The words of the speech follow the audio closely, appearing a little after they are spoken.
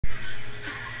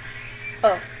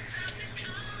Oh.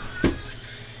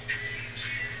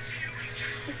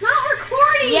 It's not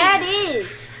recording! Yeah, it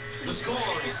is. The score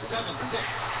is 7-6.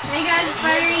 Hey guys,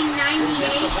 firing 98.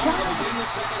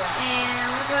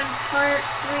 And we're going to part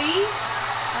 3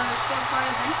 of this 4-part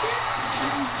adventure.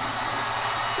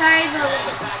 Sorry, the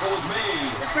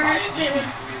first bit was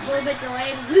a little bit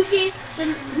delayed. Lucas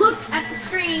didn't look at the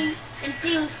screen and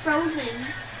see it was frozen.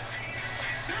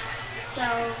 So,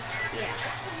 yeah.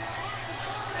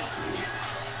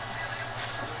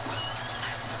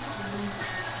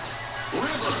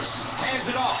 Rivers hands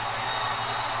it off.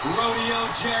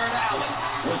 Rodeo Jared Allen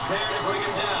was there to bring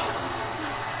him down.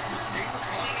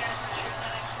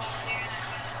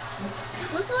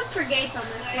 Let's look for Gates on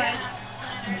this play.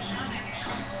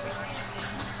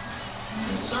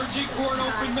 Searching for an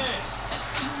open man.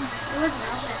 It wasn't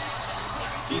open.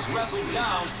 He's wrestled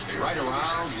down right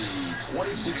around the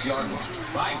 26-yard line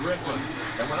by Griffin.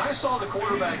 And when I saw the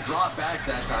quarterback drop back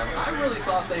that time, I really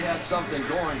thought they had something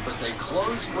going, but they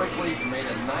closed quickly and made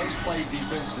a nice play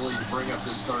defensively to bring up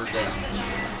this third down.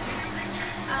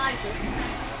 I like this.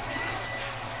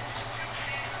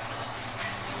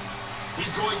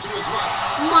 He's going to his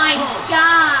right. My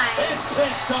God! It's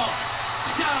picked up.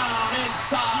 Down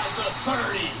inside the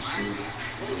 30.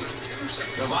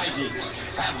 The Vikings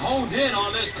have honed in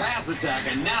on this pass attack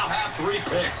and now have 3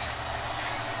 picks.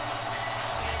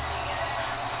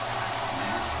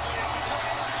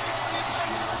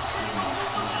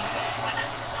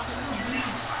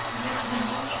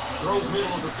 Throws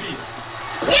middle of the field.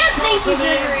 Yes, safety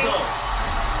victory!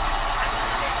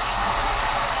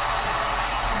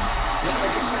 You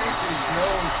know, the safety's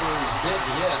known for his big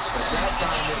hits, but that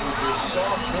time it was his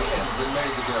soft hands that made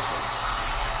the difference.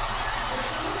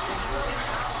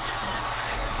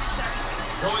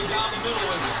 Going down the middle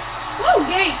with it. Woo,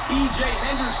 Gates! E.J.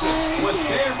 Henderson was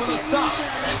there for the stop.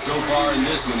 And so far in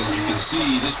this one, as you can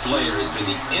see, this player has been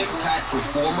the impact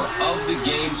performer of the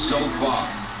game so far.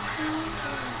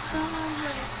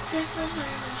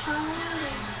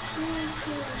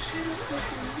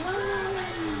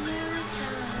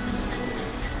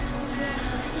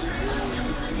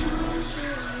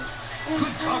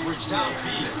 Good coverage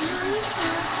downfield.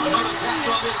 Another catch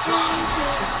on this drive.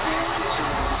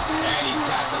 And he's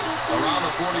tackled around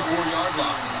the 44-yard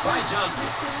line by Johnson.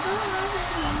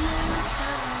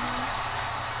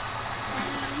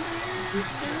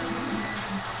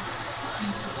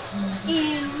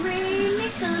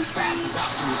 Passes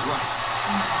out to his right.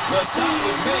 The stop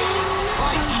was made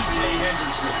by E.J.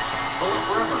 Henderson. Philip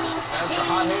Rivers has the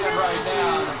hot hand right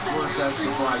now, and of course that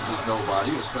surprises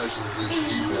nobody, especially this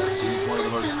defense. He's one of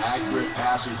the most accurate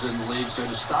passers in the league, so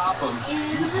to stop him,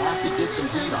 you have to get some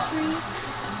heat on him.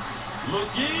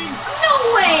 Looking. No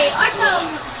way! I thought.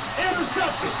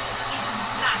 Intercepted.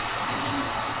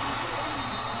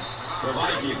 The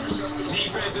Vikings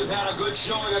defense has had a good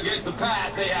showing against the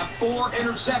pass. They have 4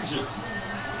 interceptions.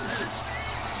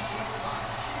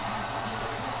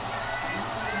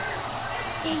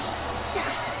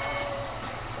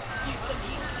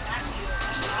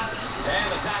 And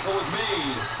the tackle was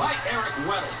made by Eric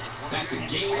Weddle. That's a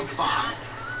gain of 5.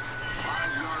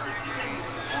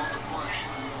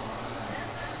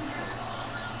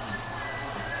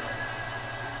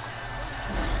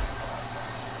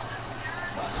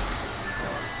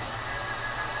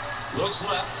 Looks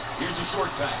left. Here's a short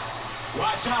pass.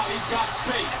 Watch out, he's got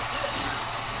space.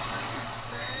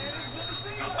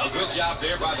 A good job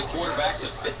there by the quarterback to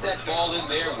fit that ball in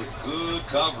there with good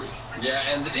coverage. Yeah,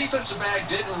 and the defensive back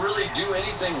didn't really do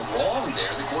anything wrong there.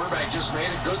 The quarterback just made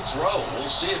a good throw. We'll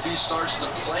see if he starts to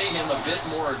play him a bit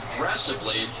more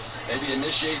aggressively, maybe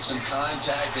initiate some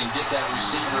contact and get that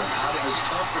receiver out of his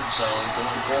comfort zone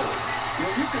going forward. You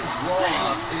know, you can draw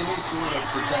up any sort of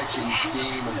protection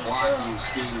scheme and blocking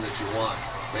scheme that you want.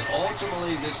 But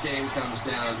ultimately, this game comes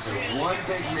down to one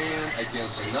big man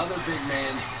against another big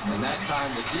man, and that time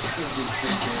the defense's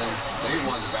big men, they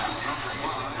won the battle.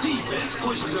 Defense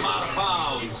pushes him out of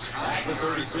bounds at the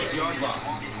 36-yard line.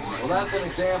 Well, that's an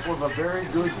example of a very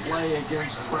good play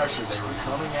against pressure. They were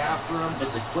coming after him,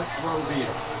 but the quick throw beat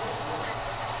him.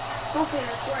 Hopefully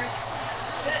this works.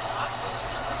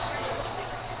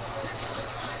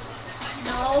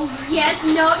 No, yes,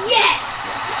 no, yes!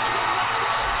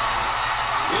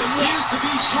 It appears to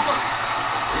be short.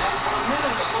 Yeah, for a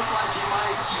minute it looked like he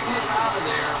might slip out of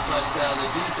there, but the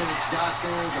defense got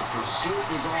there, the pursuit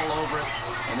was all over it,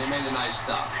 and they made a nice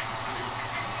stop.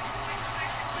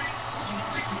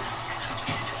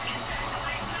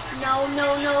 No,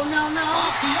 no, no, no, no.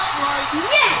 Off the upright.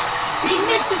 Yes! They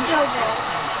missed a field goal.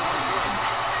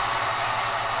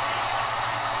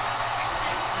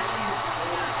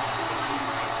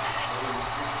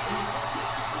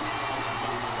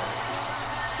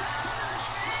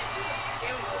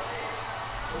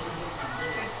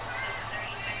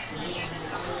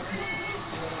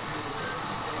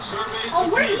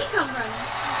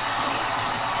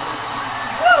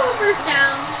 first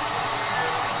down.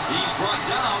 He's brought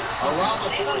down around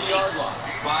the 40-yard line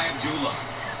by Abdullah.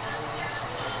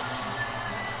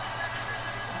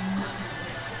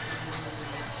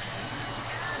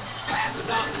 Passes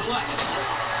out to the left.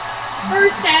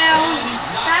 First down. And he's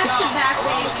knocked Back to out back,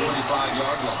 around the baby.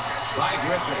 25-yard line by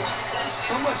Griffin.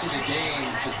 So much of the game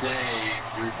today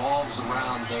revolves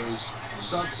around those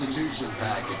substitution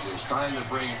packages, trying to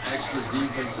bring extra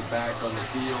defensive backs on the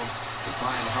field to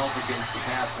try and help against the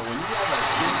pass. But when you have a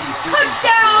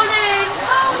Touchdown,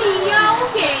 Antonio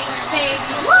Gates,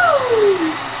 baby. Woo!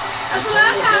 That's what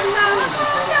I'm talking about. That's what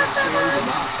I'm talking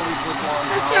about.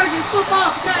 That's Chargers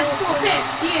football besides 4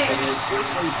 picks, yeah. It has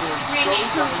certainly been so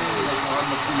dynamic on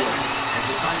the field. As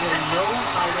a tight end, no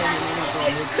tight end in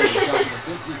NFL history has gotten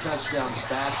to 50 touchdowns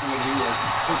faster than he has.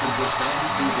 Took him just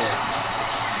 92 games.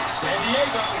 San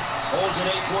Diego holds an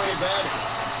 8-point advantage.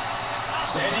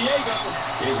 San Diego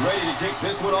is ready to kick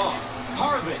this one off.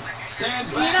 Harvin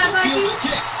stands back to field the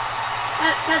kick.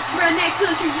 That's redneck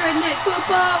country, redneck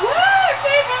football. Woo!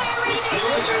 It's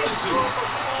fielded at the 2.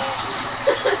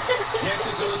 Gets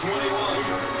it to the 21.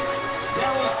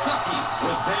 Darryl Stuckey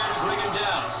was there to bring him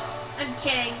down. I'm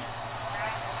kidding.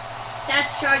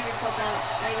 That's Charger football,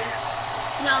 baby.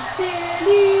 Now San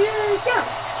Diego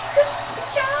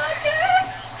Superchargers.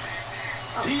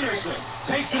 Oh. Peterson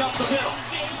takes it up the middle.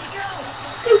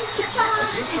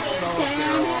 Superchargers. I just don't know if there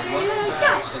are running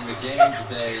backs in the game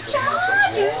today that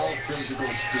have the raw physical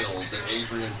skills that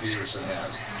Adrian Peterson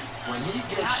has. When he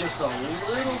gets just a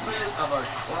little bit of a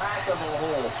crack of a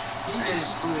hole, he is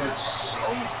through it so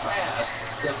fast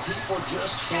that people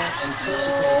just can't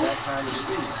anticipate that kind of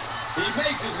speed. He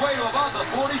makes his way to about the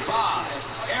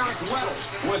 45. Eric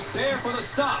Weddle was there for the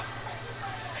stop.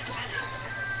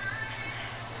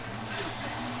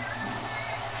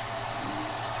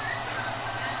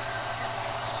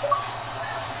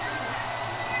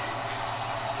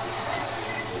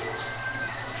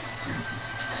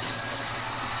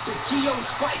 Takeo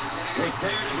Spikes was there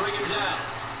to bring him down.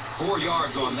 4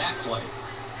 yards on that play.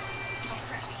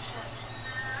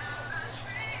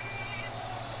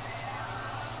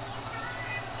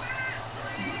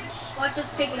 Watch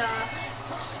us pick it off.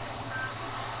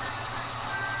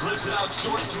 Flips it out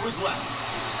short to his left.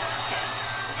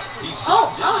 He's he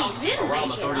didn't around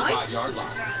the make it. 35-yard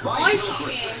line. By Nice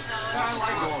Gilchrist. shit. I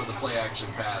like going with the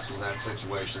play-action pass in that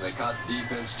situation. They caught the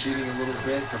defense cheating a little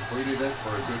bit, completed it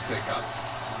for a good pickup.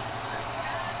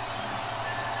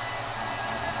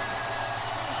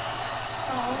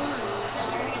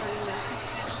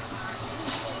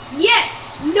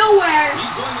 Yes! Nowhere!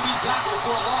 He's going to be tackled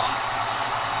for a loss.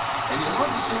 And you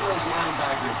love to see those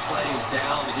linebackers playing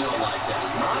downhill like that.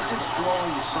 Not just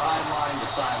flowing sideline to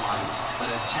sideline, but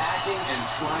attacking and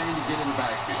trying to get in the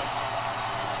backfield.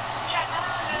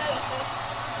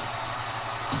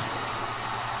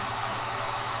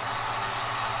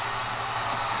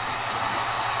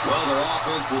 Well, their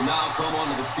offense will now come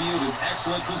onto the field in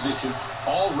excellent position,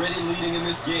 already leading in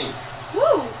this game.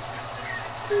 Woo!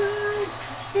 Tonight.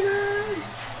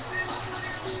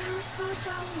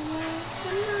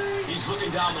 He's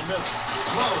looking down the middle.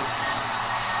 Throw.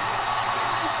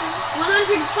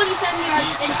 127 yards,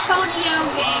 He's Antonio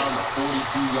tackled around Gates. the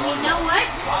 42-yard You know line. what?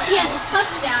 He has a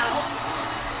touchdown.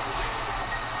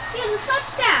 He has a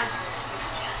touchdown.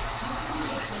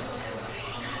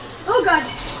 Oh, God.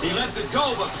 He lets it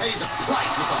go, but pays a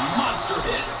price with a monster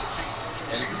hit.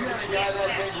 And if you had a guy that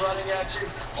big running at you,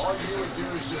 all you would do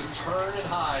is just turn and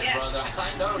hide, brother. I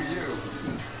know you.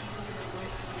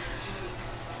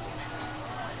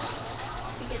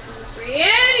 He gets in the free,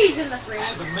 and he's in the free.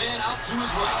 Has a man out to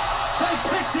his right. They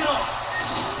picked it off.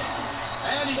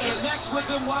 And he connects with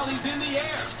him while he's in the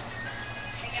air.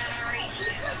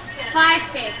 5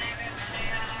 picks.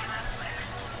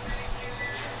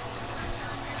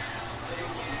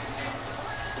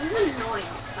 This is annoying.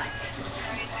 5 picks.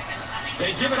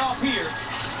 They give it off here.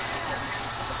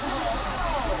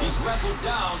 He's wrestled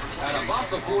down at about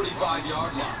the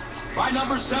 45-yard line by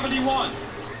number 71.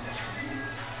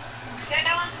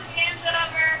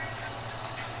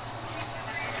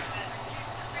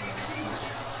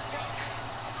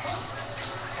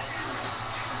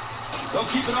 They'll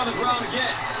keep it on the ground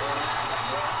again.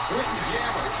 Quentin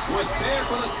Jammer was there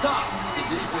for the stop. The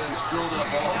defense filled up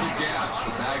all the gaps.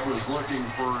 The back was looking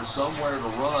for somewhere to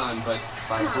run, but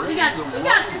by bringing the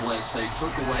run blitz, they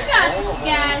took away all the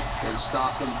holes and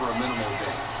stopped them for a minimal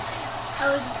gain.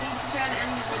 Oh, just being prepared to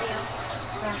end the video.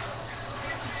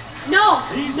 No,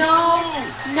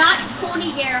 not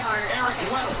Tony Gerhardt. Okay.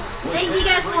 Thank you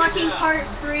guys for watching part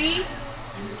 3,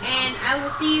 and I will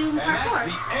see you in part 4.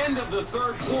 And that's the end of the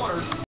third quarter.